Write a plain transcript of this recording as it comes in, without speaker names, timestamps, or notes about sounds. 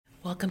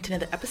Welcome to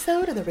another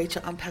episode of the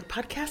Rachel Unpack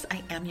Podcast.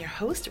 I am your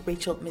host,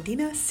 Rachel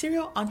Medina,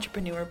 serial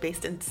entrepreneur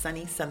based in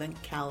sunny Southern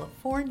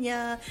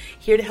California,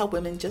 here to help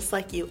women just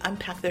like you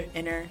unpack their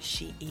inner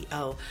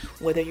CEO.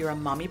 Whether you're a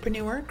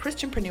mommypreneur,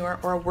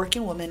 Christianpreneur, or a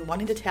working woman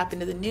wanting to tap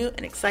into the new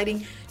and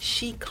exciting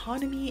she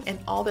economy and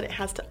all that it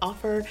has to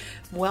offer,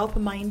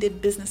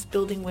 wealth-minded,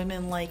 business-building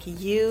women like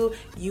you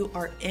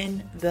are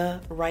in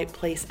the right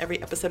place.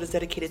 Every episode is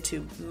dedicated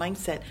to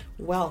mindset,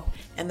 wealth,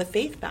 and the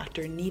faith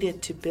factor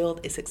needed to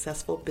build a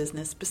successful business,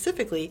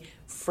 specifically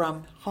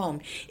from home.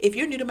 If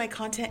you're new to my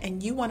content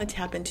and you want to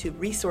tap into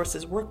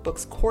resources,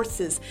 workbooks,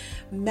 courses,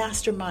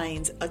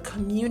 masterminds, a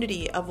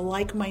community of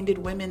like-minded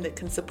women that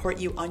can support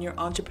you on your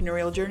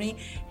entrepreneurial journey,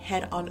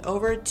 head on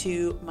over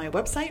to my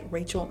website,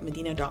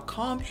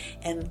 rachelmedina.com,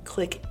 and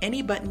click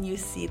any button you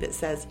see that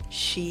says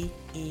CEO,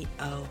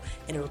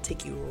 and it'll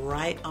take you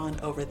right on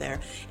over there.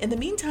 In the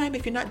meantime,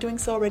 if you're not doing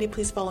so already,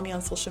 please follow me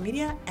on social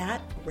media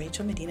at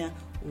Rachel Medina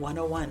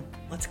 101.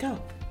 Let's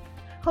go.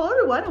 Hello,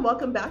 everyone, and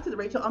welcome back to the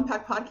Rachel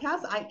Unpack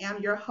Podcast. I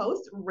am your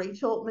host,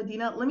 Rachel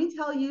Medina. Let me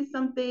tell you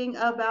something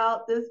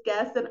about this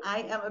guest that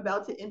I am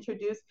about to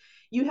introduce.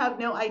 You have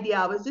no idea.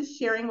 I was just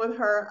sharing with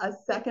her a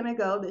second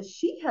ago that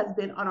she has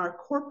been on our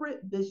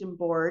corporate vision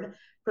board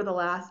for the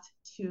last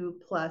 2+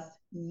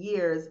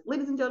 years.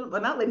 Ladies and gentlemen,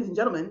 well, not ladies and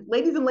gentlemen,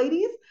 ladies and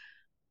ladies,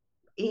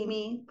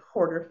 Amy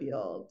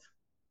Porterfield.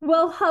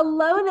 Well,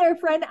 hello there,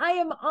 friend. I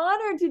am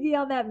honored to be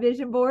on that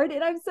vision board,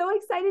 and I'm so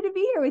excited to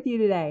be here with you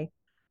today.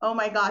 Oh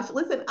my gosh.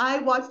 Listen, I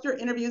watched your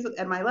interviews with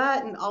Ed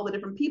Milet and all the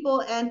different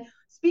people. And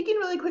speaking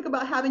really quick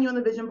about having you on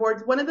the vision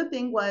boards, one of the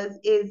things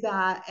is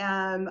that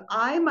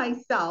I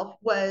myself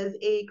was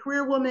a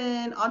career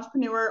woman,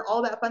 entrepreneur,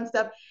 all that fun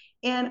stuff.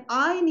 And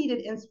I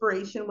needed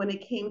inspiration when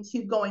it came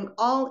to going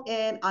all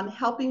in on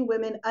helping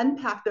women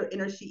unpack their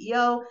inner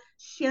CEO,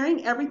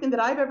 sharing everything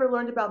that I've ever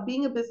learned about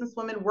being a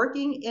businesswoman,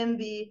 working in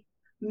the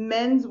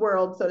men's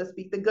world, so to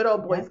speak, the good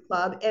old boys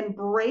club, and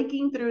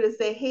breaking through to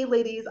say, hey,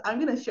 ladies,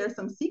 I'm going to share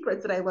some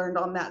secrets that I learned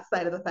on that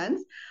side of the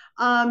fence.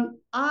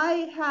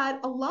 I had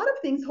a lot of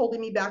things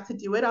holding me back to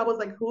do it. I was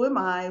like, who am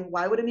I?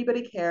 Why would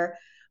anybody care?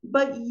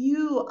 But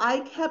I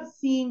kept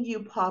seeing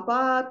you pop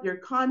up, your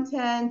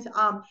content,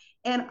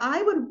 and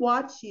I would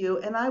watch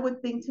you and I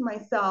would think to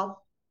myself,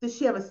 does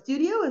she have a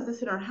studio? Is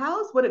this in her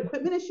house? What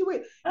equipment is she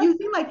wearing? You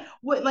seem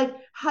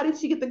how did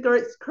she get the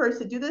courage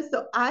to do this?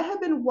 So I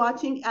have been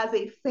watching as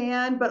a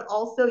fan, but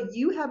also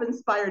you have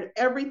inspired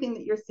everything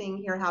that you're seeing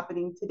here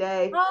happening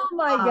today. Oh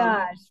my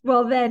gosh.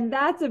 Well, then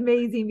that's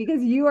amazing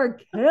because you are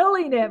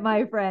killing it,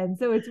 my friend.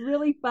 So it's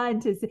really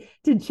fun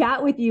to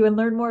chat with you and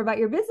learn more about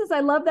your business.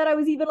 I love that I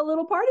was even a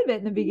little part of it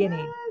in the beginning.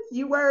 Yes,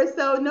 you were.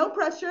 So no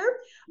pressure,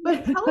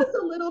 but tell us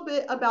a little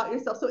bit about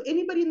yourself. So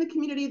anybody in the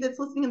community that's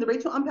listening in the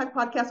Rachel Unpack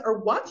Podcast or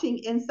watching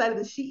inside of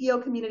the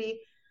CEO community,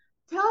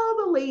 tell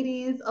the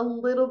ladies a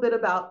little bit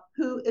about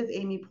who is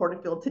Amy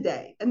Porterfield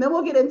today, and then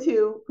we'll get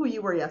into who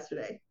you were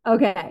yesterday.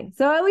 Okay.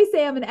 So I always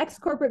say I'm an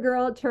ex-corporate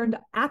girl turned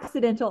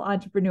accidental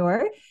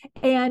entrepreneur.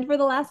 And for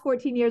the last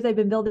 14 years, I've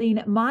been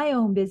building my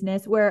own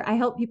business where I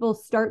help people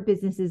start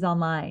businesses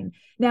online.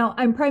 Now,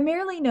 I'm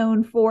primarily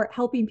known for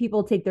helping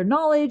people take their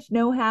knowledge,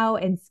 know-how,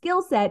 and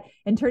skill set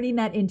and turning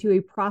that into a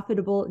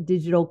profitable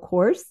digital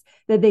course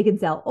that they can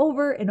sell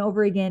over and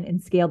over again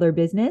and scale their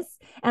business.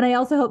 And I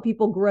also help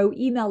people grow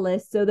email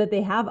lists so that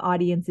they have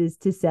audiences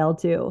to sell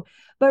to.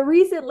 But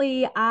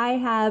recently, I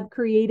have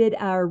created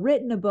or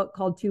written a book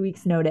called 2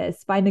 Weeks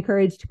Notice, Find the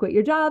Courage to Quit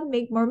Your Job,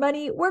 Make More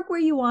Money, Work Where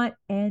You Want,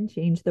 and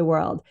Change the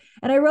World.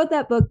 And I wrote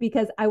that book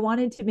because I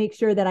wanted to make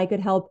sure that I could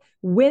help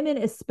women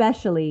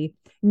especially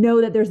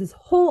know that there's this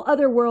whole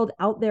other world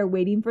out there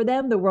waiting for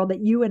them, the world that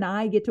you and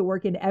I get to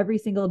work in every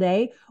single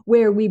day,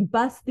 where we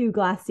bust through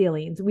glass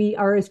ceilings. We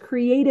are as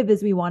creative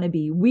as we want to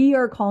be. We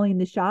are calling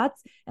the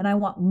shots, and I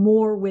want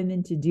more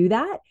women to do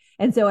that.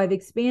 And so I've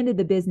expanded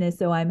the business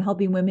so I'm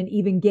helping women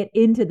even get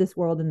into this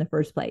world in the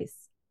first place.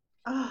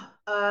 Oh,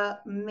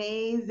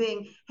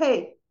 amazing.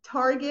 Hey,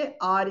 target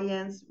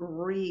audience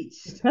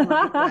reached.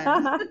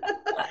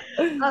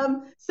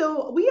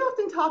 So we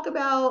often talk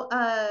about,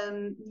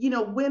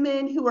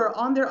 women who are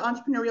on their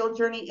entrepreneurial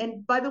journey.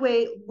 And by the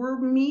way, we're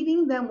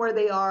meeting them where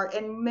they are.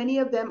 And many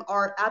of them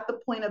are at the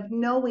point of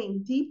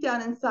knowing deep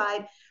down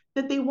inside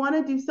that they want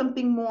to do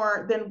something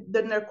more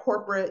than their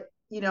corporate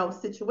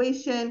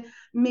situation.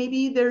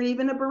 Maybe they're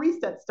even a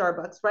barista at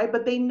Starbucks, right?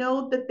 But they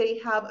know that they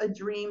have a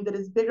dream that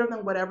is bigger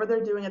than whatever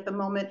they're doing at the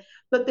moment,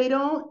 but they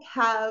don't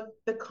have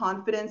the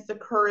confidence, the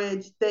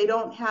courage. They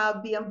don't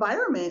have the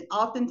environment.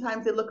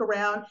 Oftentimes they look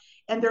around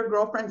and their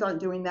girlfriends aren't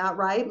doing that,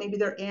 right? Maybe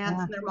their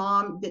aunts and their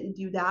mom didn't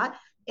do that.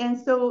 And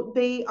so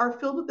they are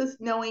filled with this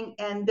knowing,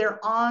 and they're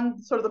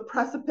on sort of the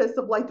precipice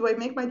of like, do I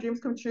make my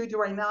dreams come true?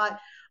 Do I not?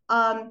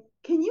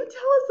 Can you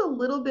tell us a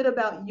little bit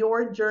about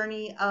your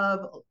journey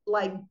of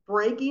like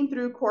breaking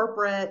through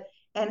corporate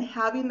and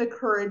having the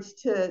courage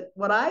to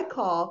what I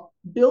call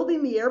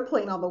building the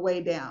airplane on the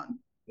way down?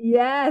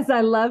 Yes,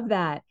 I love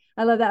that.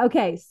 I love that.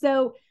 Okay.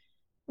 So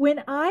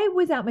When I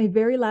was at my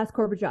very last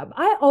corporate job,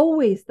 I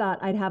always thought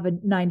I'd have a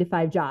 9 to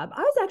 5 job.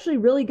 I was actually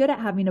really good at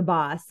having a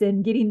boss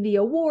and getting the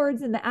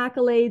awards and the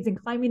accolades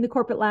and climbing the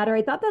corporate ladder.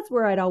 I thought that's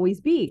where I'd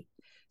always be.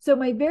 So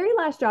my very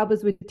last job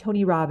was with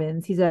Tony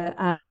Robbins. He's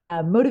a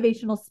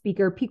motivational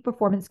speaker, peak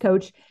performance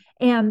coach.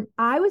 And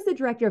I was the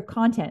director of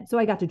content. So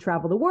I got to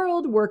travel the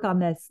world, work on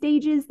the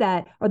stages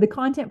that are the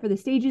content for the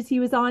stages he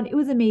was on. It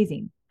was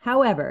amazing.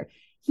 However,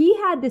 he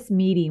had this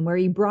meeting where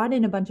he brought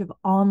in a bunch of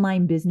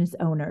online business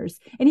owners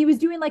and he was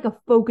doing like a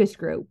focus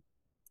group.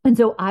 And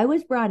so I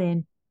was brought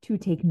in to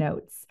take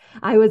notes.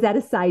 I was at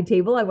a side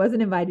table. I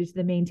wasn't invited to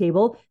the main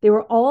table. They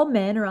were all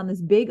men around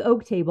this big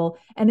oak table,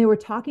 and they were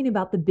talking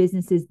about the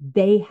businesses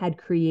they had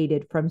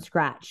created from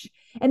scratch.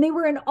 And they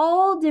were in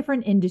all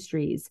different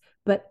industries,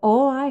 but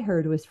all I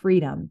heard was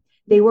freedom.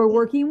 They were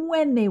working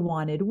when they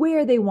wanted,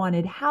 where they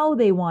wanted, how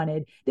they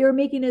wanted. They were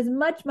making as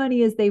much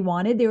money as they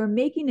wanted. They were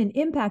making an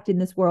impact in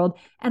this world.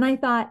 And I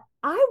thought,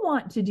 I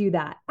want to do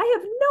that. I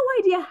have no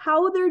idea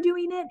how they're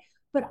doing it,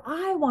 but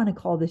I want to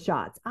call the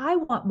shots. I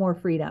want more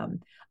freedom.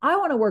 I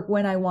want to work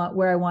when I want,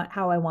 where I want,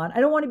 how I want.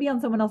 I don't want to be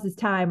on someone else's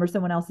time or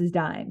someone else's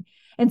dime.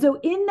 And so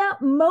in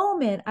that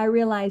moment, I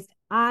realized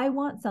I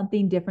want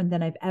something different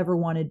than I've ever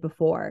wanted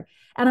before.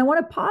 And I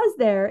want to pause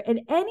there. And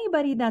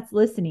anybody that's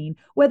listening,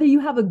 whether you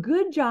have a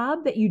good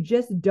job that you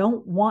just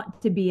don't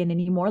want to be in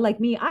anymore, like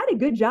me, I had a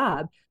good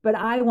job, but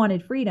I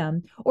wanted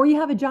freedom, or you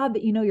have a job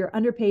that you know you're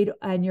underpaid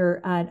and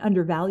you're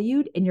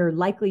undervalued and you're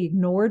likely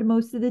ignored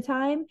most of the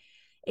time.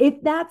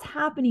 If that's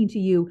happening to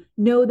you,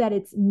 know that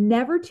it's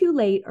never too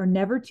late or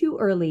never too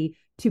early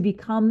to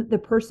become the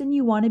person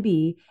you want to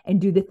be and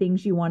do the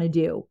things you want to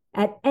do.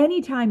 At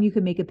any time, you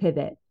can make a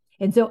pivot.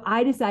 And so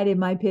I decided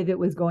my pivot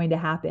was going to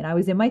happen. I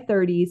was in my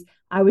 30s.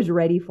 I was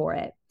ready for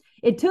it.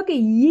 It took a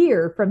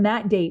year from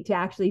that date to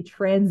actually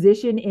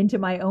transition into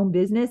my own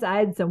business. I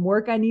had some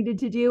work I needed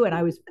to do and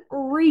I was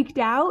freaked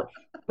out.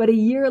 But a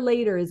year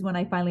later is when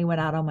I finally went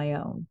out on my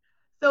own.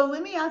 So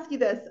let me ask you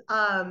this.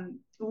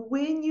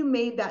 When you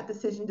made that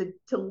decision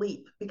to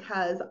leap,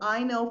 because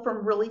I know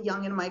from really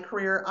young in my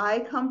career, I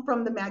come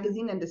from the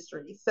magazine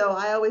industry. So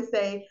I always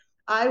say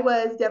I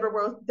was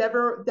Deborah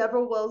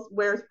Wells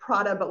wears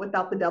Prada, but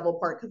without the devil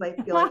part, because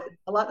I feel like it's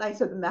a lot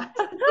nicer than that.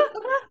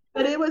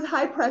 But it was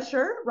high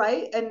pressure,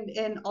 right?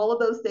 And all of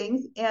those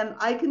things. And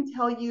I can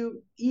tell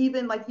you,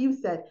 even like you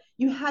said,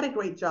 you had a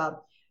great job.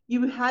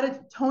 You had a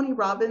Tony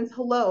Robbins.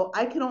 Hello.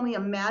 I can only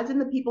imagine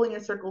the people in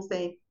your circle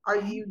saying, are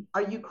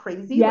you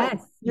crazy? Yes.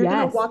 Like you're yes.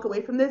 gonna walk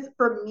away from this?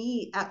 For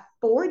me, at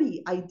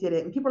 40, I did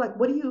it. And people are like,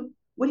 what are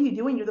you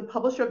doing? You're the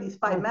publisher of these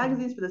 5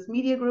 magazines for this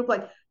media group.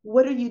 Like,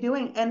 what are you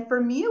doing? And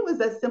for me, it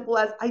was as simple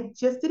as I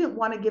just didn't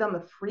want to get on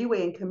the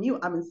freeway and commute.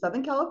 I'm in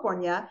Southern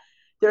California.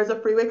 There's a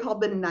freeway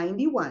called the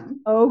 91.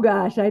 Oh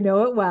gosh, I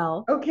know it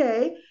well.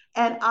 Okay.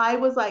 And I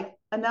was like,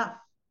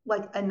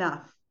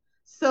 enough.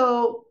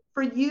 So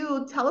for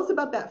you, tell us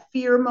about that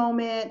fear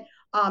moment,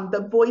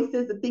 the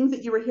voices, the things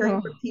that you were hearing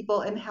from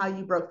people and how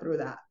you broke through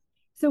that.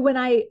 So when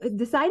I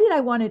decided I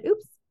wanted,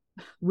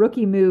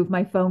 rookie move,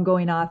 my phone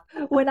going off.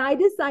 When I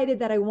decided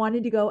that I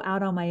wanted to go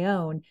out on my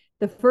own,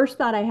 the first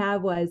thought I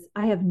had was,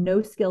 I have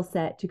no skill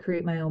set to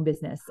create my own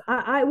business.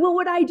 What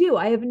would I do?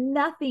 I have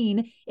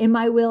nothing in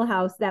my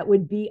wheelhouse that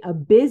would be a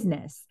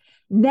business.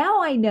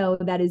 Now I know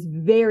that is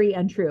very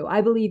untrue.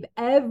 I believe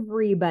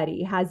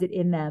everybody has it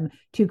in them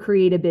to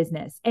create a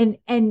business. And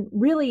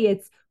really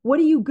it's, what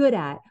are you good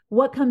at?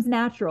 What comes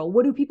natural?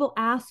 What do people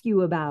ask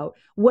you about?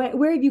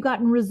 Where have you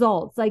gotten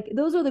results? Like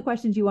those are the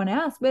questions you want to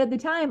ask. But at the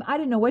time, I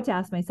didn't know what to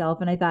ask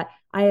myself. And I thought,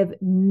 I have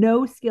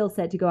no skill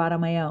set to go out on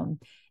my own.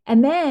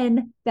 And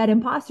then that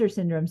imposter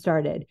syndrome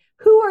started.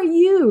 Who are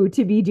you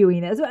to be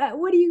doing this?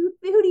 Who do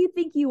you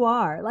think you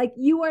are? Like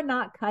you are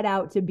not cut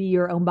out to be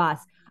your own boss.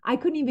 I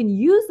couldn't even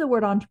use the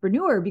word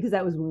entrepreneur because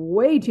that was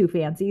way too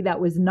fancy. That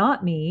was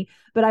not me.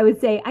 But I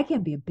would say, I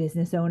can't be a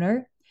business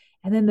owner.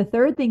 And then the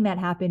third thing that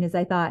happened is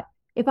I thought,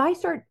 if I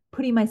start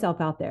putting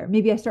myself out there,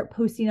 maybe I start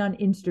posting on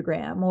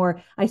Instagram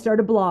or I start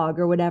a blog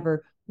or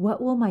whatever,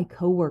 what will my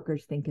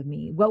coworkers think of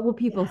me? What will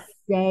people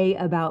say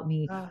about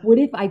me? What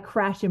if I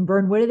crash and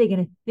burn? What are they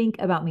going to think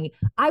about me?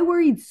 I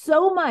worried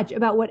so much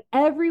about what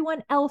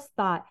everyone else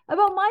thought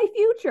about my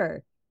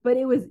future, but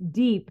it was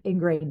deep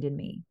ingrained in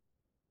me.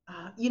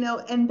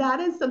 And that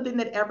is something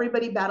that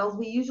everybody battles.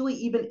 We usually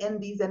even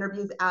end these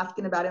interviews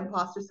asking about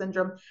imposter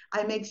syndrome.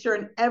 I make sure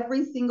in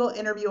every single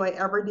interview I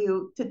ever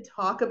do to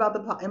talk about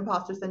the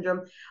imposter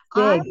syndrome.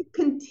 I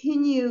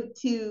continue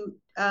to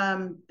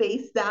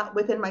face that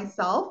within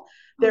myself.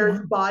 There's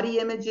body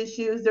image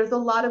issues. There's a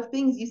lot of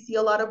things. You see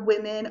a lot of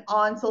women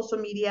on social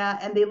media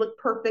and they look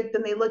perfect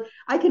and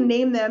I can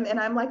name them and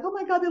I'm like, oh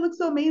my God, they look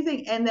so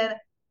amazing. And then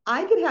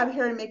I could have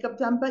hair and makeup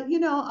done, but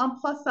I'm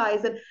plus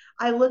size and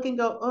I look and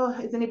go, oh,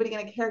 is anybody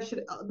going to care?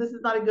 This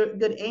is not a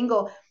good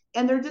angle.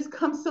 And there just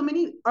comes so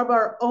many of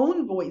our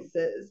own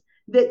voices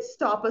that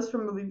stop us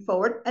from moving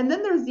forward. And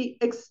then there's the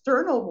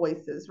external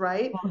voices,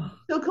 right?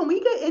 So can we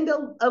get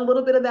into a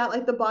little bit of that,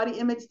 like the body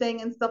image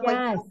thing and stuff like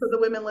that for the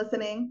women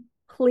listening?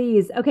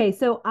 Please. Okay.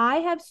 So I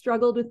have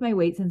struggled with my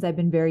weight since I've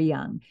been very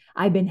young.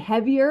 I've been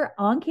heavier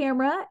on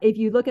camera. If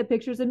you look at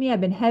pictures of me,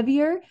 I've been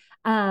heavier.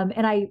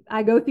 And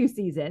I go through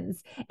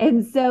seasons.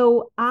 And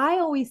so I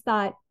always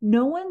thought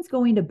no one's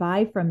going to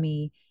buy from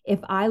me if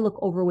I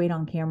look overweight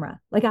on camera.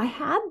 Like I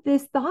had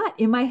this thought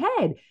in my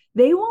head.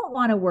 They won't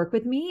want to work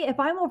with me. If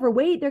I'm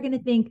overweight, they're going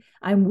to think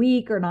I'm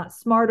weak or not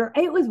smarter.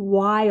 It was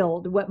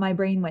wild what my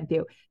brain went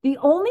through. The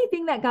only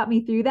thing that got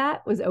me through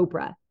that was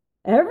Oprah.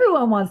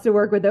 Everyone wants to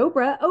work with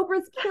Oprah.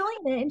 Oprah's killing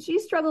it. And she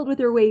struggled with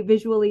her weight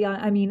visually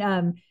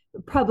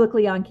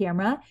publicly on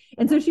camera.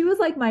 And so she was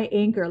like my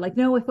anchor, like,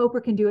 no, if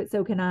Oprah can do it,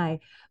 so can I.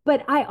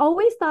 But I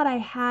always thought I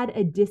had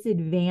a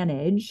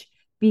disadvantage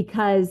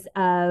because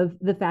of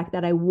the fact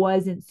that I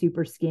wasn't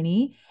super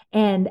skinny.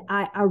 And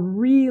I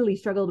really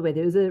struggled with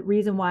it. It was a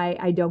reason why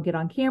I don't get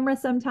on camera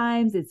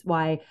sometimes. It's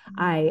why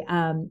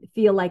I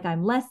feel like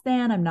I'm less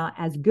than, I'm not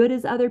as good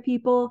as other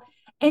people.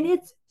 And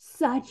it's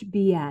such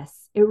BS.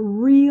 It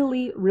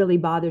really, really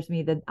bothers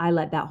me that I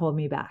let that hold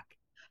me back.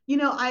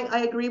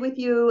 I agree with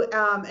you.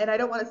 And I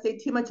don't want to say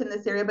too much in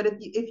this area, but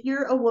if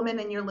you're a woman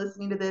and you're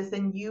listening to this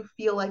and you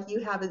feel like you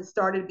haven't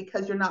started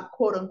because you're not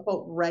quote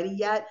unquote ready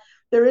yet,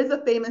 there is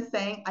a famous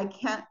saying. I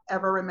can't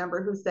ever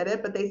remember who said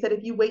it, but they said,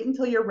 if you wait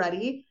until you're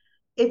ready,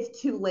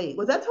 it's too late.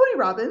 Was that Tony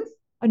Robbins?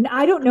 And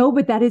I don't know,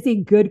 but that is a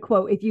good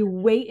quote. If you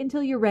wait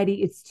until you're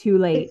ready, it's too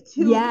late. It's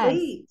too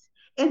late.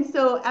 And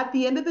so at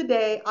the end of the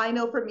day, I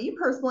know for me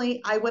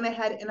personally, I went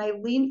ahead and I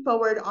leaned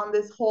forward on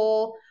this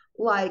whole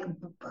like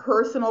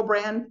personal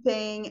brand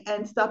thing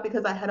and stuff,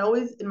 because I had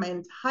always in my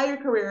entire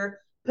career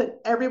put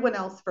everyone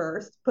else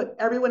first, put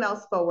everyone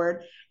else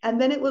forward. And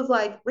then it was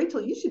like,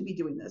 Rachel, you should be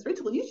doing this.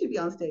 Rachel, you should be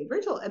on stage.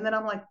 Rachel. And then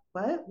I'm like,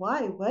 what?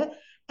 Why? What?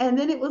 And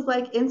then it was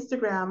like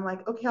Instagram,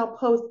 like, okay, I'll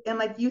post. And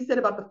like you said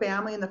about the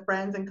family and the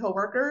friends and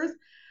coworkers,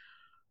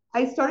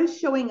 I started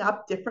showing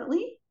up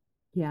differently.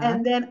 Yeah.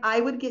 And then I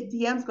would get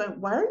DMs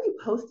going, why are you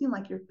posting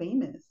like you're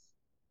famous?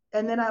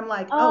 And then I'm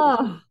like,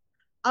 okay.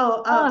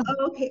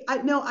 I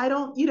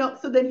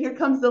don't, so then here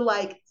comes the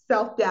like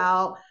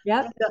self-doubt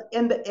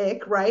and the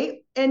ick, right?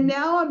 And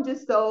now I'm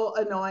just so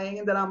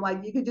annoying that I'm like,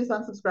 you could just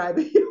unsubscribe.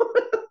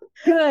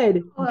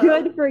 Good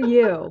for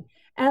you.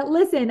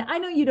 Listen, I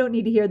know you don't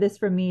need to hear this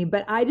from me,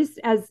 but I just,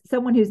 as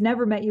someone who's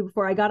never met you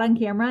before, I got on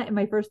camera and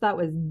my first thought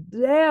was,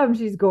 damn,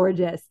 she's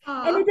gorgeous.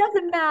 And it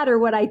doesn't matter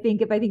what I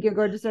think, if I think you're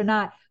gorgeous or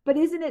not. But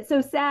isn't it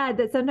so sad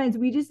that sometimes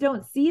we just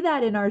don't see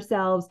that in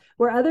ourselves,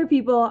 where other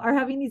people are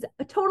having these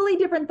totally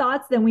different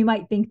thoughts than we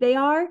might think they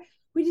are?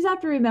 We just have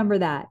to remember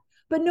that.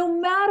 But no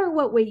matter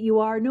what weight you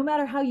are, no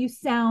matter how you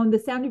sound, the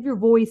sound of your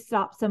voice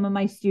stops some of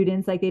my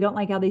students. Like they don't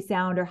like how they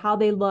sound or how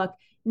they look.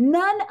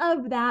 None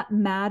of that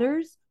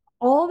matters.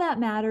 All that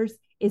matters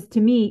is, to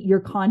me,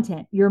 your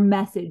content, your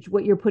message,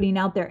 what you're putting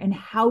out there, and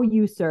how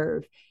you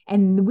serve.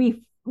 And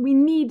we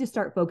need to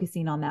start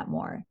focusing on that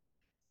more.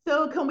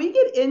 So can we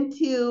get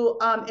into,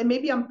 and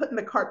maybe I'm putting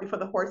the cart before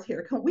the horse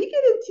here. Can we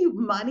get into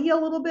money a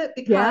little bit?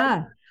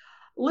 Because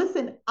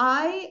listen,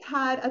 I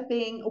had a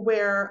thing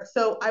where,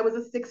 so I was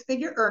a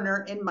six-figure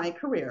earner in my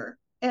career.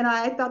 And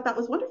I thought that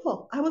was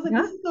wonderful. I was like,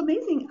 this is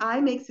amazing. I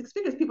make six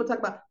figures. People talk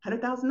about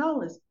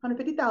 $100,000,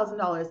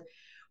 $150,000.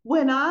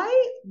 When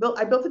I built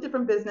a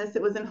different business.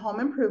 It was in home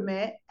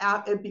improvement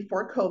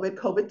before COVID.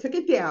 COVID took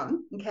it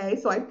down. Okay.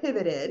 So I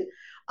pivoted.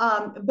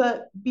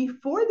 But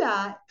before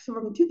that, so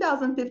from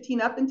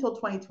 2015 up until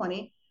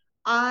 2020,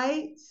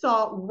 I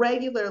saw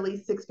regularly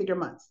six-figure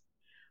months.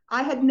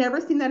 I had never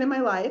seen that in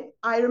my life.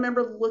 I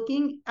remember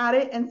looking at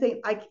it and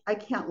saying, I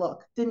can't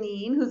look.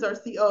 Deneen, who's our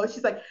CEO,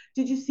 she's like,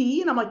 did you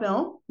see? And I'm like,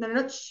 no,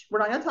 shh, we're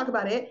not going to talk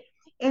about it.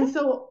 And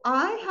so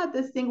I had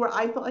this thing where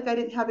I felt like I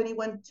didn't have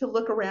anyone to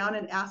look around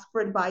and ask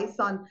for advice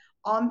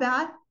on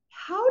that.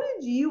 How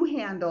did you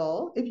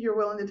handle, if you're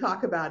willing to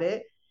talk about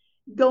it,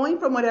 going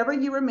from whatever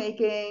you were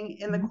making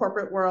in the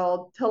corporate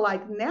world to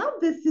like, now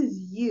this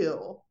is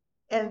you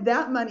and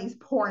that money's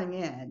pouring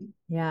in?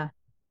 Yeah.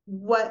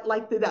 What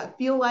like did that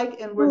feel like,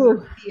 and was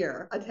there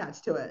fear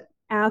attached to it?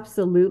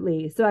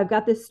 Absolutely. So I've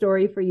got this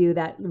story for you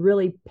that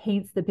really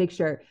paints the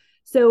picture.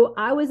 So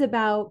I was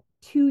about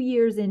 2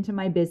 years into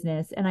my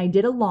business and I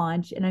did a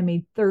launch and I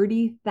made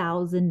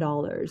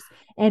 $30,000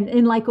 and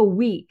in like a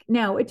week.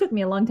 Now it took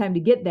me a long time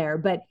to get there,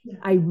 but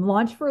I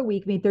launched for a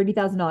week, made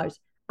 $30,000.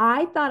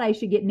 I thought I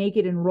should get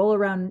naked and roll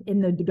around in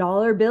the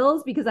dollar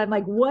bills because I'm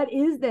like, what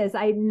is this?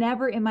 I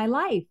never in my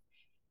life.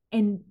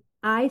 And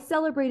I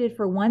celebrated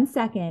for 1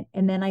 second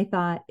and then I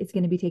thought it's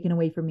going to be taken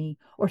away from me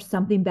or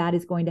something bad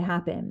is going to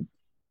happen.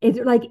 It's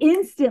like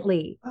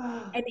instantly.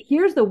 And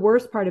here's the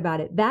worst part about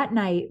it. That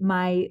night,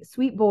 my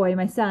sweet boy,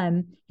 my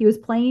son, he was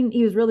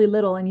really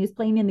little and he was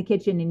playing in the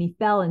kitchen and he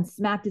fell and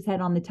smacked his head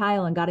on the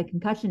tile and got a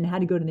concussion and had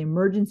to go to the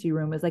emergency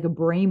room. It was like a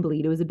brain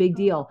bleed. It was a big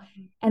deal.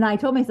 And I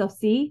told myself,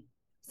 see,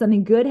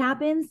 something good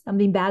happens,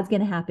 something bad's going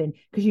to happen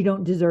because you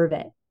don't deserve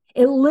it.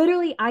 It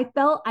literally, I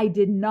felt I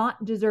did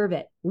not deserve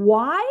it.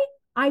 Why?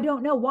 I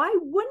don't know. Why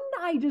wouldn't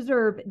I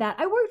deserve that?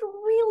 I worked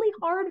really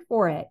hard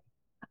for it.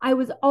 I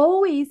was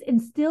always,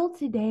 and still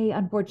today,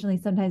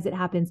 unfortunately, sometimes it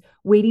happens,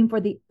 waiting for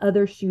the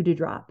other shoe to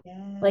drop.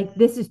 Like, Yes.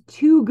 this is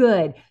too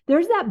good.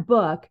 There's that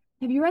book.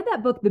 Have you read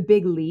that book, The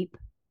Big Leap?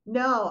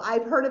 No,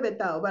 I've heard of it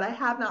though, but I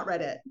have not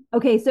read it.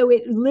 Okay, so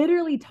it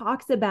literally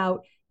talks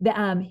about the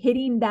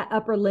hitting that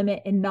upper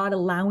limit and not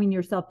allowing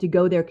yourself to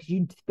go there because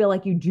you feel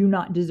like you do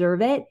not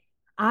deserve it.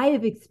 I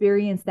have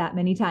experienced that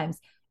many times.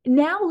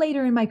 Now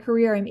later in my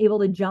career, I'm able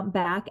to jump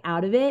back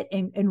out of it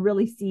and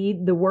really see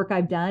the work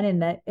I've done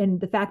and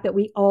the fact that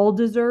we all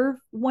deserve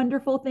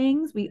wonderful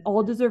things. We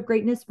all deserve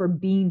greatness for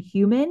being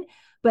human.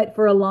 But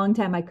for a long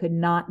time, I could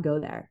not go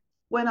there.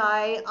 When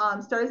I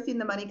started seeing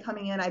the money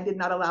coming in, I did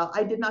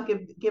not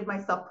give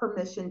myself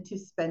permission to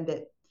spend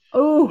it.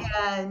 Oh,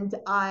 And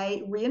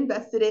I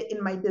reinvested it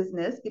in my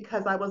business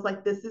because I was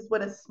like, this is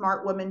what a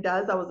smart woman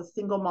does. I was a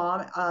single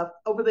mom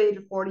over the age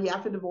of 40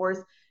 after divorce,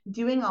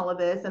 doing all of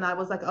this. And I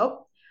was like,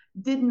 oh,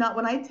 did not,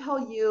 when I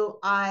tell you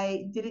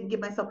I didn't give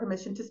myself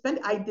permission to spend,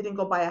 I didn't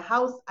go buy a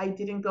house. I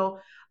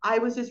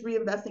was just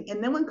reinvesting.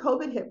 And then when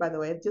COVID hit, by the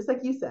way, just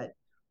like you said,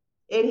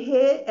 it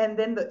hit, and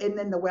then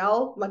the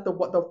well, like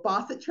the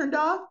faucet turned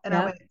off, and I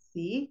yep. went,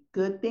 see,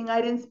 good thing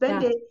I didn't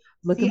spend Yeah. it. See,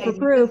 Looking I for knew this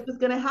proof. was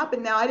going to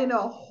happen. Now I didn't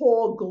know a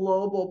whole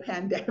global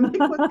pandemic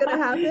was going to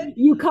happen,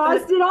 You but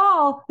caused it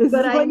all. This is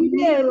I what you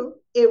did. knew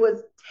it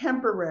was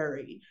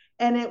temporary.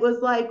 And it was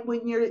like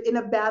when you're in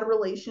a bad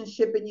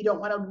relationship and you don't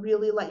want to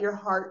really let your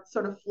heart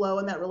sort of flow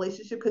in that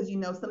relationship because you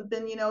know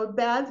something,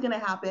 bad's going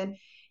to happen.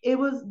 It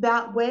was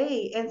that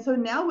way. And so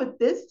now with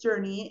this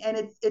journey, and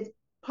it's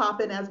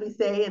popping, as we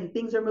say, and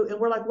things are moving,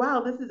 and we're like,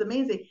 wow, this is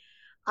amazing.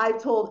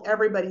 I've told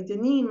everybody,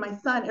 Deneen, my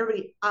son,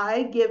 everybody,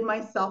 I give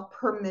myself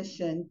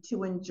permission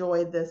to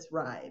enjoy this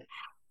ride.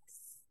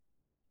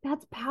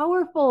 That's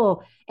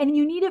powerful. And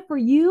you need it for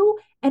you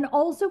and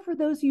also for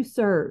those you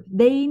serve.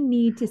 They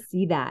need to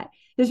see that.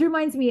 This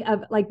reminds me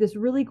of like this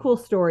really cool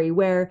story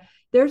where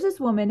there's this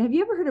woman. Have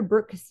you ever heard of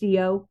Brooke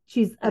Castillo?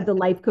 She's at the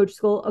life coach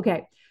school.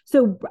 Okay.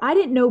 So I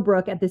didn't know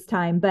Brooke at this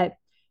time, but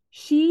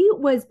she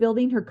was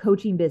building her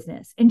coaching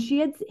business and she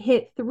had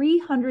hit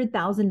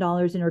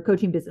 $300,000 in her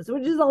coaching business,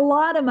 which is a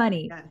lot of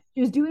money. Yes.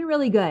 She was doing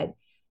really good.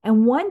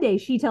 And one day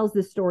she tells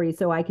this story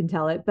so I can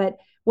tell it, but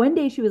one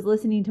day she was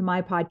listening to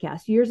my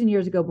podcast years and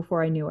years ago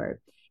before I knew her.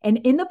 And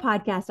in the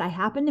podcast, I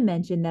happened to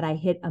mention that I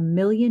hit $1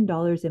 million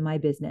in my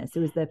business.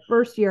 It was the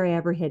first year I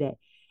ever hit it.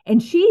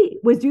 And she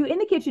was in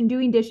the kitchen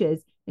doing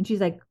dishes. And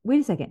she's like, wait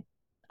a second,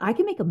 I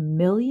can make $1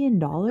 million?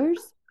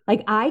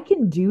 Like I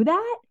can do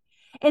that?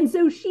 And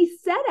so she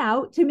set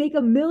out to make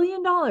 $1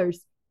 million.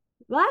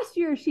 Last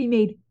year, she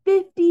made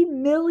 $50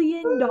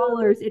 million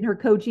in her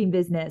coaching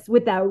business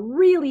with a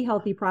really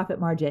healthy profit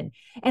margin.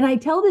 And I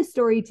tell this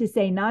story to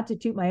say, not to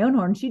toot my own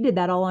horn, she did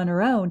that all on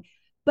her own.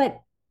 But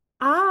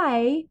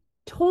I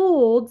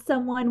told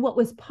someone what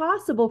was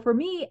possible for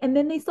me, and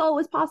then they saw it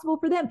was possible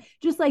for them.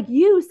 Just like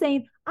you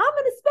saying, I'm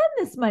going to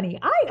spend this money.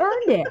 I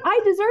earned it.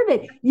 I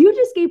deserve it. You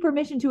just gave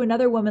permission to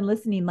another woman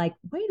listening, like,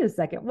 wait a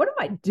second, what am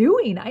I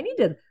doing? I need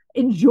to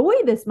enjoy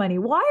this money.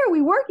 Why are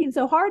we working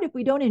so hard if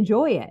we don't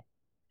enjoy it?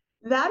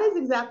 That is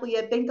exactly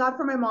it. Thank God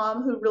for my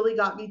mom who really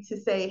got me to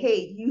say,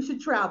 hey, you should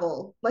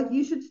travel. Like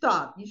you should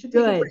stop. You should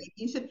take a break.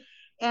 You should.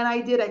 And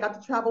I did. I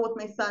got to travel with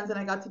my sons and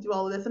I got to do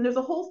all of this. And there's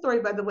a whole story,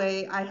 by the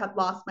way. I had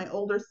lost my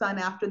older son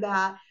after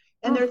that.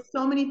 And there's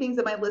so many things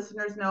that my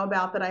listeners know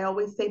about that I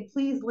always say,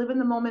 please live in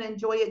the moment,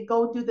 enjoy it,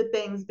 go do the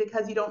things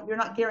because you're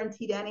not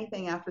guaranteed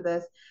anything after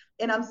this.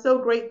 And I'm so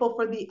grateful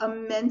for the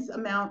immense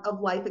amount of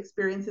life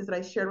experiences that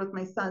I shared with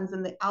my sons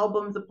and the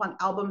albums upon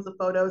albums of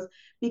photos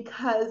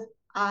because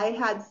I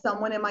had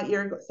someone in my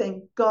ear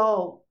saying,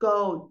 go,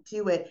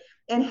 do it.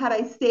 And had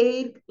I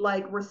stayed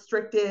like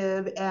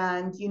restrictive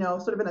and,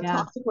 sort of in a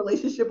toxic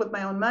relationship with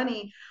my own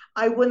money,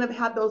 I wouldn't have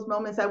had those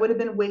moments. I would have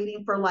been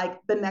waiting for like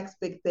the next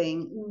big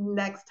thing,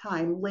 next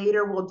time,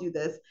 later we'll do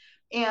this.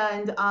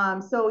 And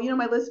so,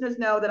 my listeners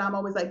know that I'm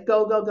always like,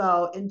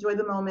 go, enjoy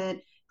the moment.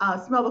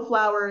 Smell the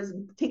flowers,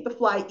 take the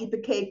flight, eat the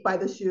cake, buy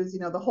the shoes,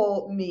 the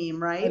whole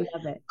meme, right? I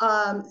love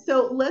it.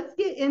 So let's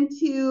get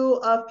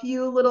into a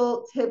few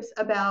little tips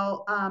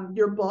about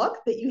your book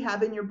that you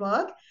have in your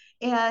book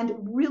and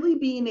really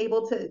being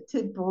able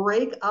to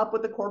break up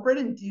with the corporate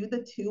and do the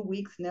 2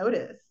 weeks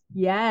notice.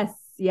 Yes.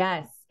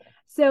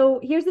 So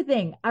here's the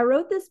thing. I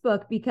wrote this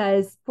book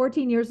because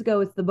 14 years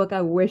ago, it's the book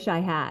I wish I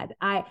had.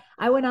 I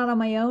went out on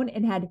my own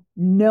and had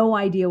no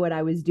idea what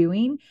I was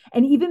doing.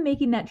 And even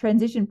making that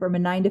transition from a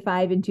 9 to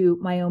 5 into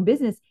my own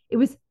business, it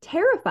was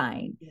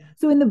terrifying. Yeah.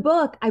 So in the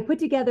book, I put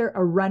together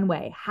a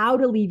runway, how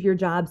to leave your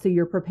job so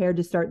you're prepared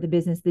to start the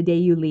business the day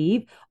you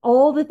leave,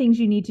 all the things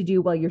you need to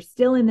do while you're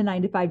still in the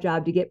 9 to 5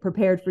 job to get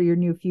prepared for your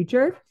new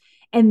future.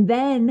 And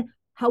then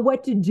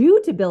what to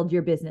do to build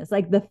your business,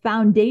 like the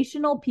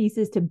foundational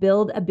pieces to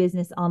build a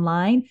business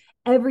online,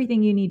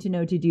 everything you need to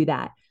know to do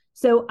that.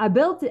 So I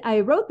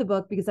wrote the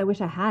book because I wish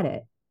I had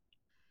it.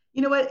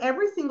 You know what?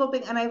 Every single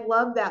thing. And I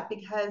love that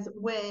because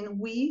when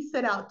we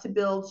set out to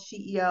build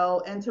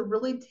SheEO and to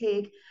really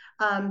take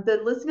the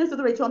listeners of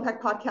the Rachel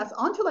Impact podcast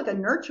onto like a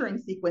nurturing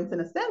sequence in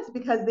a sense,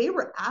 because they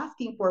were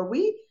asking for,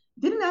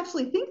 didn't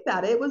actually think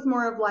that. It was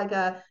more of like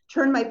a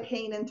turn my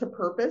pain into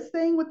purpose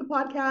thing with the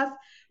podcast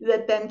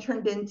that then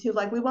turned into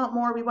like, we want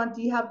more.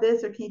 Do you have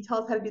this? Or can you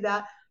tell us how to do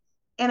that?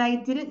 And I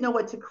didn't know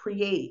what to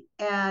create.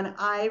 And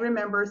I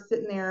remember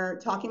sitting there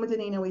talking with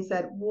Danina. We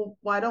said, well,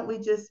 why don't we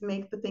just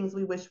make the things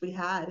we wish we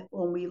had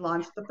when we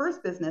launched the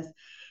first business?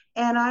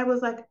 And I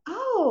was like,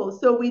 oh,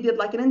 so we did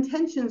like an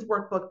intentions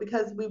workbook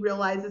because we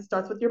realized it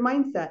starts with your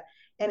mindset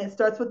and it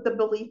starts with the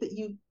belief that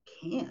you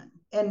can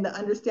and the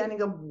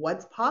understanding of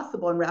what's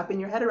possible and wrapping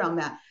your head around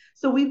that.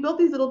 So we've built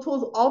these little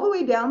tools all the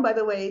way down, by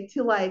the way,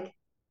 to like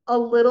a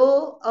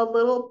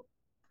little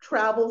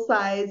travel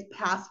size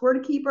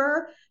password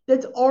keeper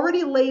that's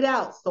already laid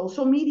out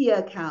social media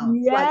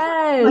accounts,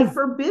 like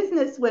for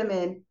business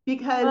women,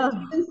 because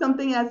even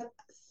something as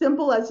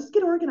simple as just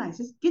get organized,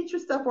 just get your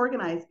stuff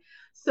organized.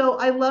 So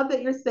I love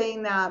that you're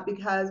saying that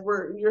because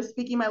you're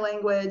speaking my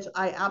language.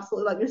 I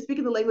absolutely love you're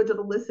speaking the language of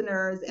the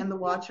listeners and the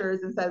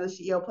watchers inside the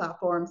SheEO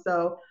platform.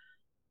 So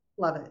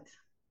love it.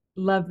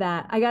 Love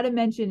that. I got to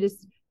mention,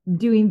 just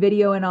doing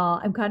video and all,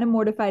 I'm kind of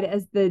mortified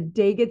as the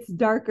day gets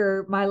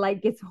darker, my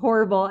light gets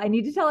horrible. I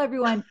need to tell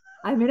everyone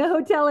I'm in a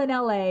hotel in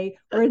LA.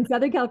 We're in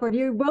Southern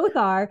California. You both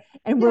are,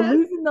 and we're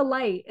losing the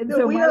light. And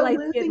so my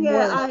light's getting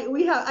worse.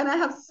 I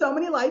have so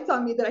many lights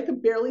on me that I can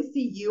barely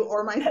see you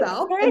or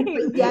myself.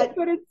 But yet,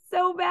 but it's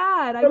so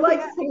bad. We're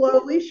like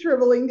slowly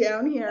shriveling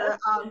down here.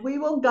 We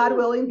will, God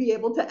willing, be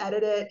able to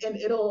edit it, and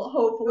it'll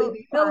hopefully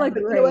be fine. Look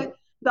great. You know what?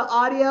 The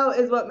audio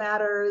is what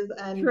matters,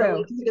 and the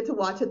ladies who get to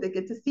watch it, they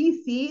get to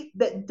see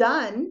that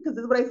done, because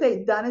this is what I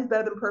say, done is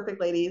better than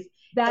perfect, ladies.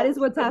 That is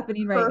what's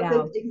happening right now.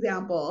 Perfect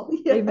example.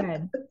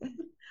 Amen.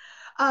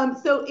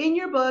 So in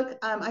your book,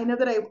 I know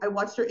that I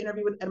watched your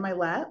interview with Ed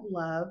Mylett.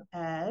 Love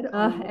Ed.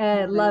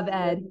 Love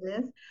Ed.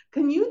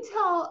 Can you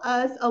tell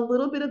us a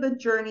little bit of the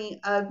journey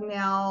of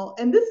now,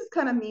 and this is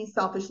kind of me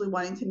selfishly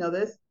wanting to know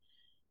this,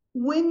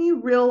 when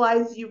you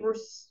realize so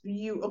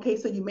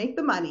you make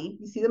the money,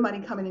 you see the money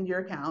coming into your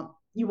account,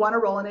 you want to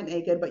roll in it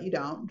naked, but you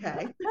don't.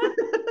 Okay.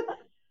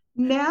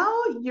 Now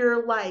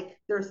you're like,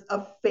 there's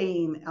a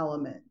fame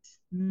element.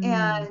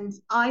 And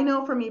I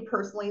know for me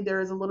personally,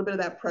 there's a little bit of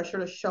that pressure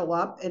to show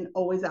up and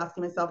always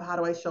asking myself, how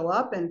do I show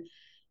up?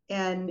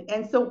 And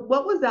so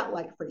what was that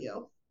like for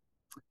you?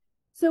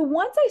 So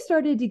once I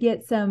started to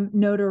get some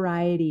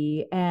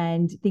notoriety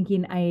and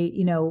thinking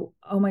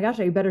oh my gosh,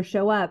 I better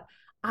show up,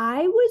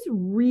 I was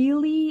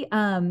really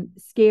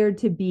scared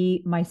to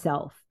be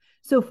myself.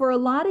 So for a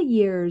lot of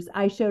years,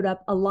 I showed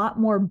up a lot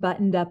more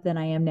buttoned up than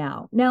I am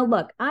now. Now,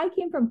 look, I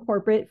came from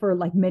corporate for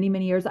like many,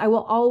 many years. I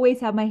will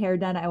always have my hair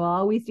done. I will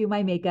always do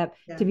my makeup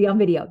to be on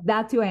video.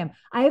 That's who I am.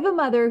 I have a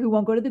mother who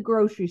won't go to the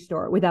grocery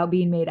store without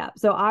being made up.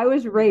 So I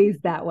was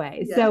raised that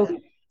way. Yeah.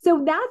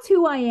 So that's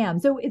who I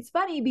am. So it's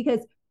funny because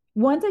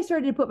once I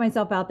started to put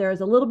myself out there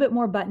as a little bit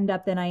more buttoned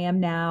up than I am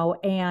now.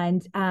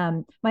 And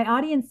my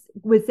audience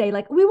would say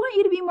like, we want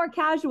you to be more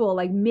casual.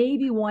 Like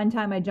maybe one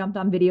time I jumped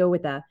on video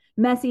with a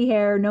messy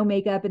hair, no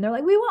makeup. And they're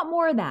like, we want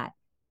more of that.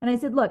 And I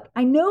said, look,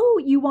 I know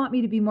you want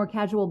me to be more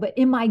casual, but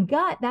in my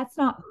gut, that's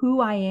not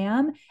who I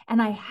am.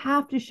 And I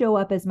have to show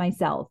up as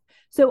myself.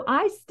 So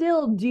I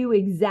still do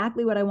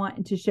exactly what I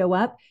want to show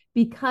up,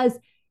 because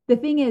the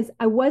thing is,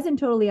 I wasn't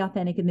totally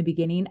authentic in the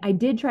beginning. I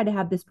did try to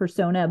have this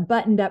persona,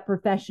 buttoned up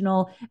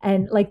professional,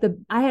 and like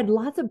I had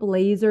lots of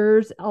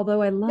blazers,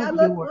 although I love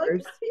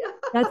yours.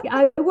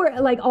 I wear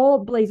like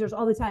all blazers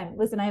all the time.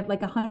 Listen, I have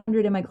like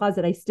 100 in my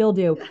closet. I still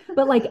do.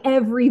 But like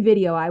every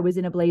video I was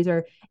in a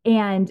blazer.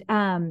 And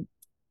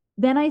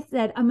then I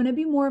said, I'm going to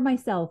be more of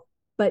myself,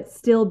 but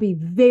still be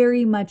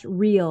very much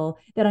real,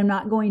 that I'm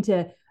not going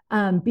to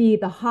be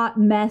the hot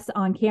mess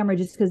on camera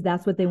just because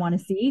that's what they want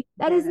to see.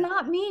 That is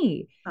not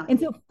me. And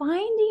so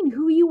finding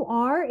who you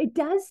are, it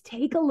does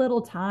take a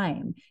little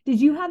time.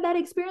 Did you have that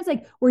experience?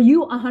 Like, were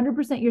you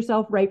 100%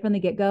 yourself right from the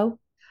get-go?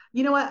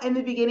 You know what? In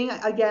the beginning,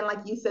 again, like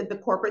you said, the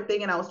corporate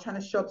thing, and I was trying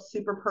to show up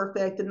super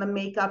perfect, and the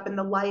makeup and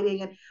the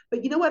lighting.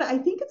 But you know what? I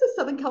think it's a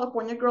Southern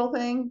California girl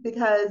thing,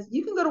 because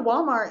you can go to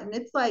Walmart and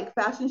it's like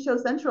fashion show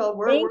central.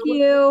 We're looking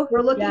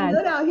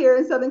good out here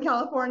in Southern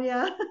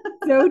California.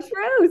 So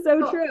true.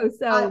 So true.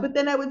 But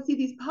then I would see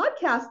these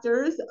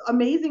podcasters,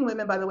 amazing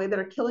women, by the way, that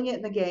are killing it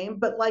in the game,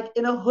 but like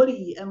in a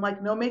hoodie and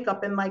like no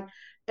makeup and like,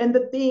 and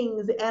the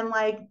things and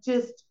like,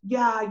 just,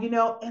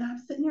 and I'm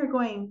sitting there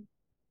going,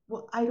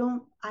 well, I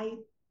don't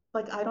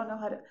know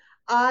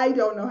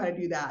how to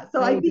do that.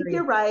 So I think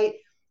you're right.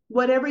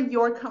 Whatever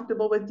you're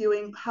comfortable with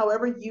doing,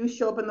 however you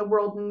show up in the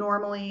world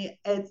normally,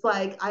 it's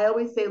like, I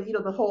always say,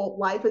 the whole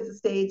life is a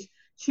stage.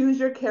 Choose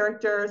your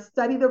character,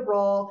 study the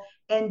role,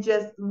 and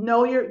just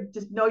know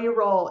your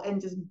role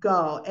and just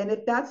go. And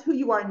if that's who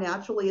you are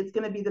naturally, it's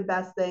going to be the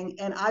best thing.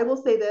 And I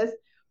will say this,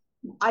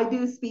 I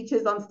do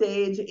speeches on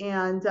stage,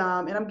 and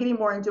I'm getting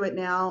more into it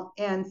now.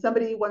 And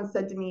somebody once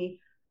said to me,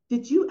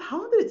 how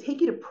long did it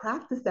take you to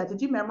practice that?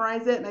 Did you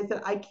memorize it? And I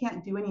said, I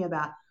can't do any of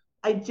that.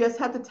 I just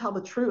have to tell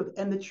the truth.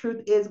 And the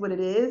truth is what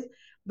it is.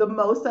 The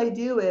most I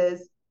do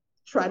is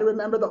try to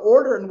remember the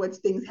order in which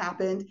things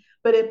happened.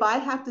 But if I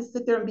have to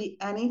sit there and be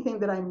anything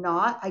that I'm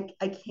not,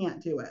 I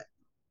can't do it.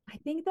 I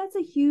think that's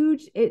a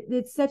huge,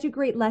 it's such a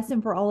great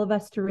lesson for all of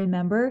us to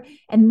remember.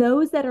 And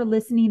those that are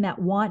listening that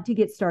want to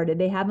get started,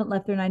 they haven't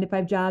left their 9 to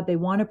 5 job, they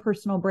want a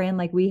personal brand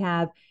like we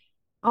have.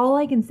 All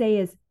I can say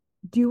is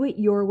do it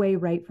your way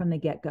right from the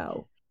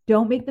get-go.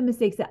 Don't make the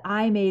mistakes that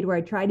I made where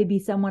I tried to be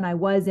someone I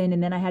wasn't,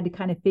 and then I had to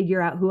kind of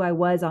figure out who I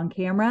was on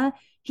camera.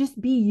 Just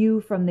be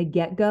you from the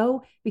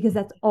get-go, because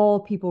that's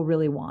all people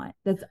really want.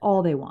 That's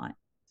all they want.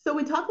 So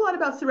we talk a lot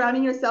about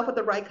surrounding yourself with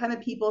the right kind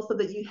of people so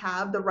that you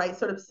have the right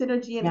sort of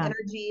synergy and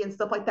energy and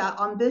stuff like that.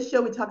 On this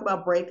show, we talk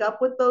about break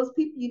up with those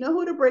people. You know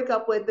who to break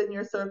up with in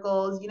your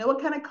circles. You know what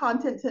kind of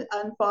content to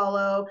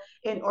unfollow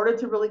in order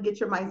to really get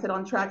your mindset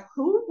on track.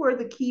 Who were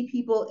the key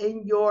people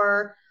in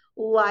your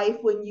life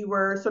when you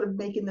were sort of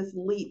making this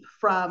leap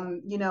from,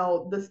 you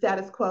know, the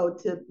status quo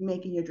to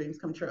making your dreams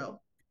come true?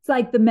 It's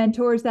like the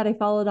mentors that I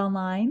followed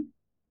online.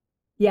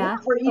 Yeah.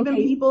 Or even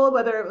people,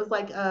 whether it was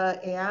like a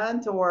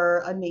aunt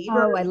or a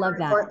neighbor. Oh, I love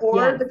that.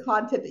 Or the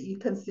content that you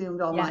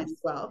consumed online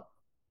as well.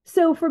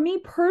 So for me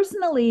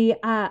personally,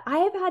 I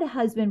have had a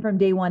husband from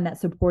day one that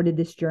supported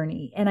this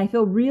journey. And I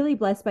feel really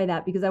blessed by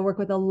that, because I work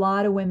with a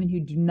lot of women who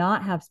do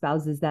not have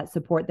spouses that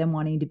support them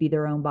wanting to be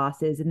their own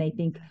bosses. And they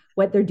think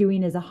what they're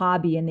doing is a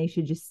hobby and they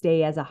should just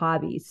stay as a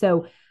hobby.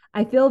 So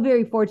I feel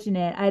very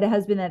fortunate. I had a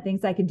husband that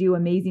thinks I could do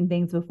amazing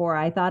things before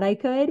I thought I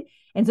could.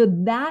 And so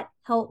that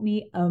helped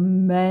me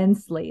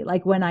immensely.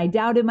 Like when I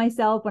doubted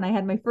myself, when I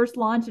had my first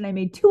launch and I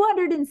made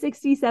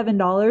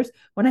 $267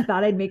 when I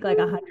thought I'd make like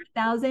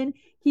 100,000,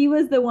 he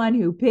was the one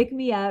who picked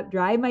me up,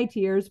 dried my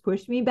tears,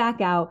 pushed me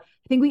back out.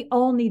 I think we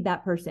all need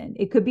that person.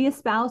 It could be a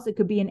spouse, it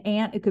could be an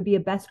aunt, it could be a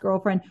best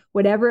girlfriend,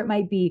 whatever it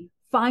might be.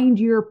 Find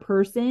your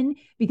person,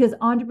 because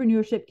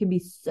entrepreneurship can be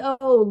so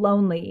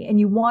lonely and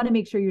you want to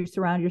make sure you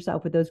surround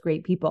yourself with those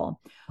great people.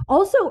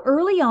 Also,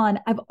 early on,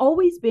 I've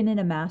always been in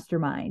a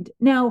mastermind.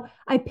 Now,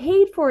 I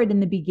paid for it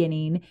in the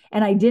beginning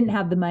and I didn't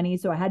have the money,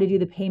 so I had to do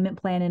the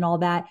payment plan and all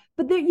that.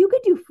 But there, you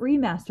could do free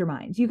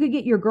masterminds. You could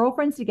get your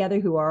girlfriends together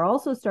who are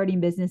also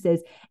starting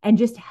businesses and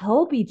just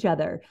help each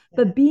other.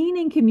 But being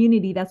in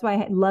community, that's why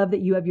I love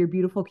that you have your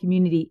beautiful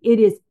community.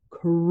 It is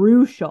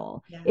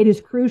crucial. It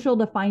is crucial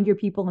to find your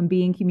people and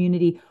be in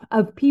community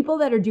of people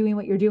that are doing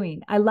what you're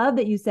doing. I love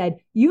that you said,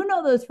 you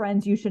know, those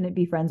friends you shouldn't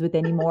be friends with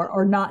anymore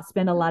or not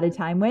spend a lot of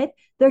time with.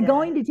 They're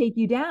going to take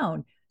you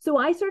down. So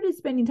I started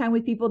spending time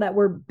with people that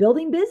were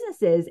building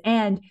businesses.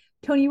 And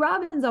Tony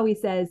Robbins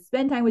always says,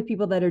 spend time with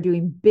people that are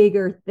doing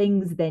bigger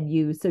things than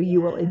you. So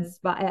you will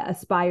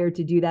aspire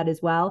to do that as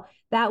well.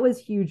 That was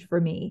huge for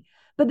me.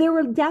 But there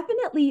weren't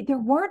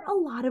a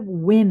lot of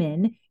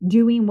women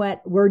doing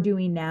what we're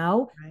doing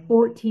now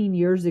 14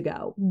 years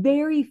ago.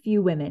 Very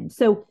few women.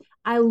 So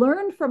I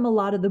learned from a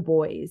lot of the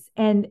boys,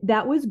 and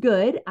that was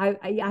good. I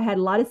had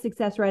a lot of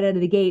success right out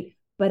of the gate,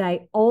 but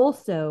I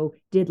also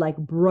did like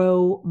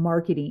bro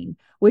marketing,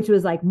 which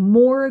was like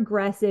more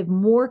aggressive,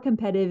 more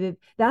competitive.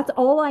 That's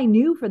all I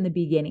knew from the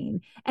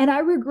beginning. And I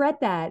regret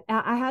that.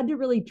 I had to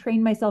really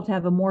train myself to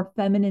have a more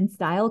feminine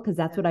style, because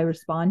that's what I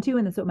respond to.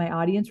 And that's what my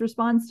audience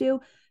responds to.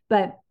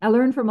 But I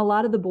learned from a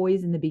lot of the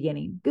boys in the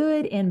beginning,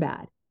 good and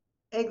bad.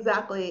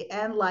 Exactly.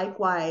 And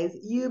likewise,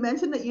 you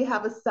mentioned that you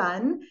have a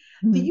son.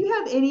 Mm-hmm. Do you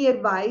have any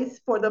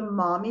advice for the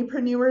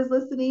mommypreneurs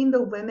listening,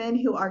 the women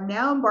who are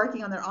now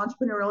embarking on their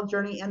entrepreneurial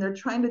journey and they're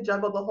trying to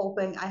juggle the whole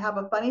thing? I have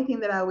a funny thing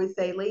that I always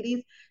say,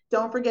 ladies,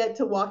 don't forget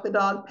to walk the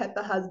dog, pet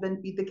the husband,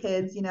 feed the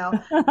kids, you know.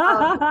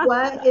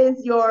 What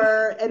is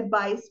your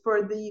advice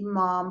for the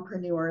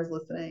mompreneurs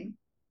listening?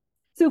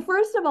 So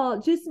first of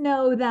all, just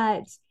know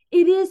that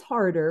it is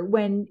harder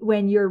when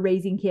you're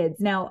raising kids.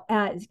 Now,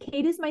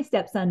 Cade is my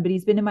stepson, but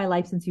he's been in my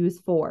life since he was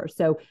 4.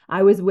 So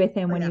I was with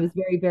him when he was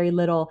very, very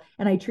little,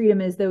 and I treat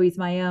him as though he's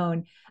my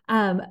own.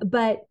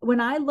 But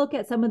when I look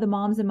at some of the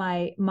moms in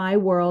my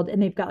world,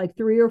 and they've got like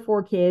 3 or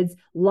 4 kids,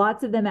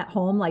 lots of them at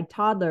home, like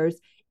toddlers,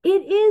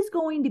 it is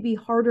going to be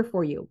harder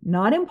for you.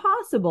 Not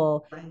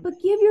impossible,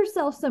 but give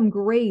yourself some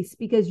grace,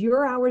 because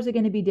your hours are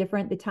going to be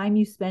different. The time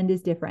you spend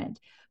is different.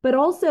 But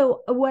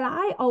also what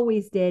I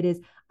always did is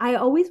I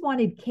always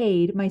wanted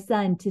Cade, my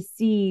son, to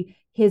see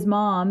his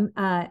mom,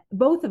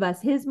 both of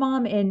us, his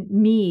mom and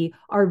me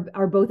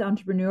are both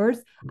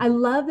entrepreneurs. I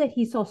love that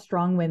he saw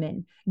strong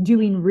women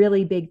doing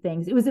really big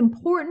things. It was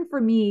important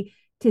for me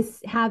to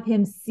have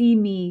him see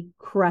me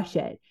crush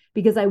it,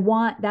 because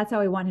that's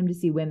how I want him to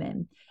see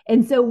women.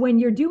 And so when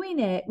you're doing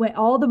it, when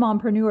all the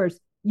mompreneurs,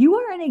 you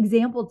are an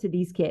example to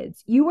these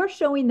kids. You are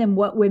showing them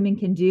what women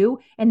can do.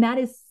 And that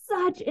is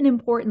such an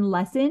important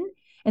lesson.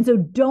 And so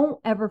don't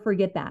ever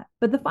forget that.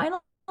 But the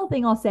final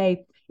thing I'll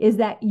say is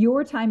that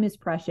your time is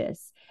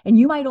precious, and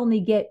you might only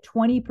get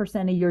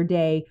 20% of your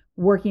day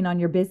working on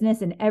your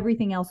business, and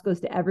everything else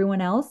goes to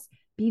everyone else.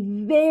 Be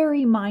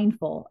very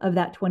mindful of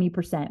that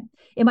 20%.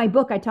 In my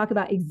book, I talk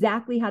about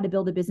exactly how to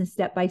build a business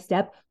step by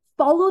step.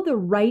 Follow the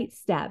right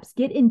steps.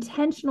 Get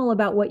intentional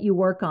about what you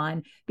work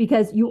on,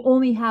 because you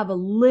only have a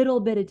little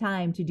bit of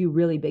time to do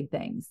really big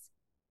things.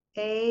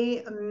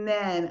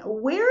 Amen.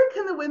 Where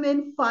can the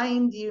women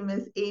find you,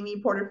 Miss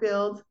Amy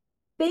Porterfield?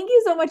 Thank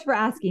you so much for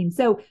asking.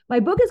 So my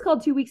book is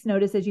called 2 Weeks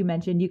Notice, as you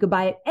mentioned. You could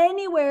buy it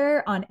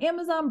anywhere on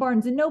Amazon,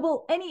 Barnes &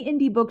 Noble, any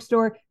indie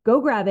bookstore.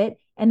 Go grab it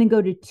and then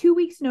go to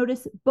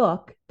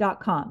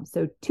 2weeksnoticebook.com.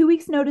 So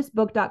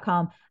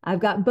 2weeksnoticebook.com. I've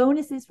got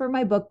bonuses for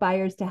my book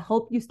buyers to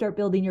help you start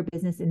building your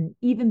business in an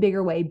even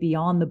bigger way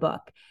beyond the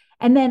book.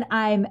 And then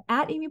I'm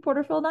at Amy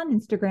Porterfield on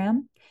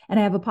Instagram, and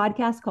I have a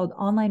podcast called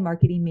Online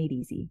Marketing Made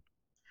Easy.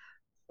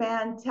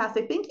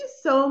 Fantastic. Thank you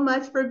so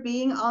much for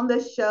being on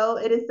the show.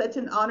 It is such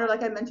an honor.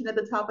 Like I mentioned at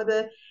the top of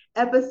the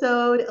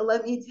episode,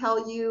 let me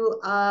tell you,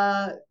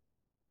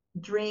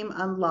 dream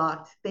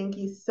unlocked. Thank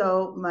you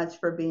so much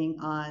for being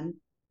on.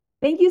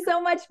 Thank you so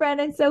much,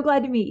 Brandon. So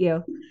glad to meet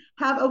you.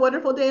 Have a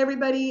wonderful day,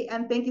 everybody.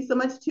 And thank you so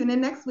much. Tune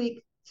in next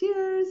week.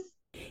 Cheers.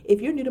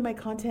 If you're new to my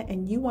content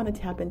and you want to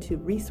tap into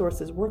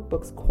resources,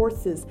 workbooks,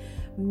 courses,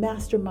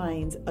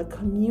 masterminds, a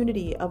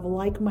community of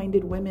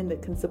like-minded women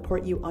that can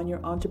support you on your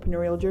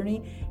entrepreneurial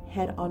journey,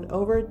 head on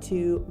over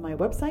to my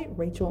website,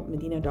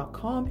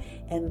 rachelmedina.com,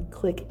 and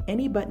click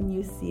any button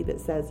you see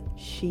that says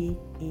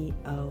SheEO,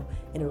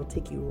 and it'll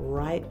take you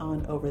right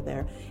on over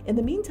there. In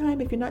the meantime,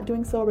 if you're not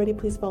doing so already,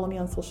 please follow me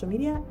on social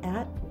media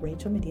at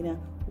Rachel Medina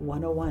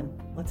 101.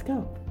 Let's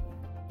go.